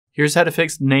Here's how to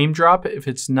fix NameDrop if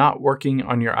it's not working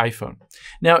on your iPhone.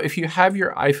 Now, if you have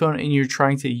your iPhone and you're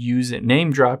trying to use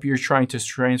NameDrop, you're trying to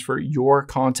transfer your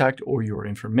contact or your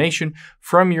information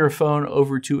from your phone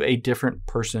over to a different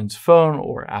person's phone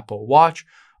or Apple Watch.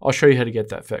 I'll show you how to get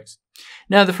that fixed.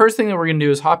 Now, the first thing that we're going to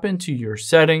do is hop into your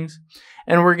settings,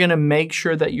 and we're going to make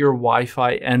sure that your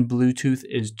Wi-Fi and Bluetooth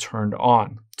is turned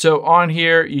on. So on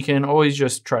here, you can always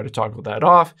just try to toggle that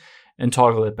off and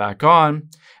toggle it back on.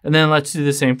 And then let's do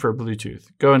the same for Bluetooth.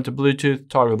 Go into Bluetooth,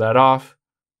 toggle that off,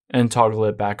 and toggle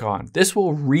it back on. This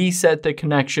will reset the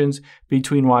connections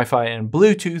between Wi-Fi and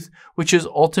Bluetooth, which is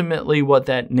ultimately what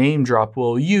that NameDrop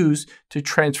will use to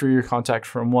transfer your contact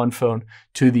from one phone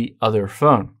to the other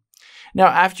phone. Now,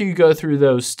 after you go through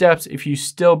those steps, if you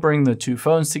still bring the two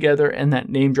phones together and that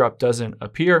NameDrop doesn't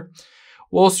appear,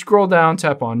 we'll scroll down,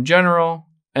 tap on General,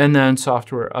 and then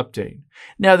Software Update.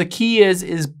 Now, the key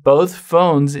is both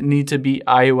phones need to be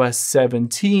iOS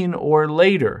 17 or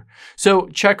later. So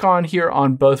check on here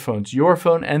on both phones, your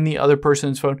phone and the other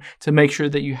person's phone, to make sure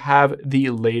that you have the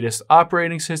latest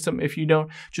operating system. If you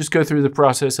don't, just go through the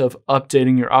process of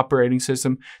updating your operating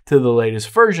system to the latest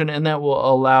version, and that will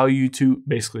allow you to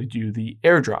basically do the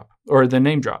AirDrop or the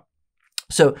NameDrop.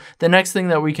 So the next thing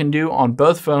that we can do on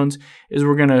both phones is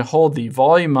we're going to hold the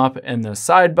volume up and the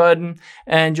side button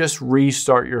and just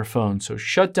restart your phone. So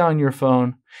shut down your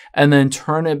phone and then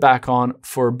turn it back on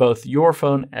for both your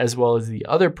phone as well as the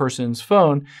other person's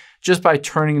phone. Just by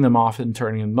turning them off and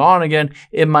turning them on again,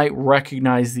 it might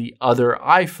recognize the other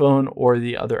iPhone or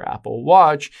the other Apple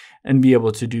Watch and be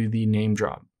able to do the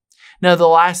NameDrop. Now, the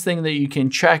last thing that you can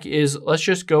check is, let's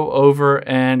just go over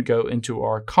and go into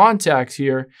our contacts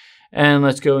here. And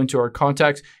let's go into our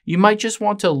contacts. You might just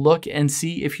want to look and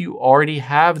see if you already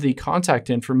have the contact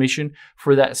information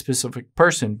for that specific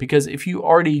person, because if you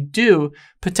already do,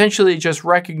 potentially it just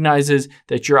recognizes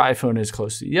that your iPhone is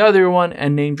close to the other one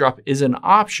and NameDrop is an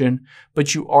option,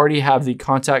 but you already have the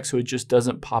contact, so it just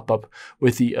doesn't pop up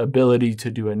with the ability to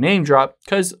do a NameDrop,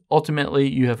 because ultimately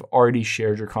you have already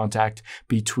shared your contact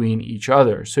between each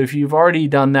other. So if you've already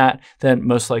done that, then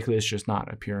most likely it's just not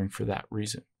appearing for that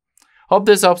reason. Hope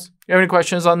this helps. If you have any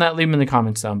questions on that, leave them in the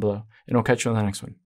comments down below, and I'll catch you on the next one.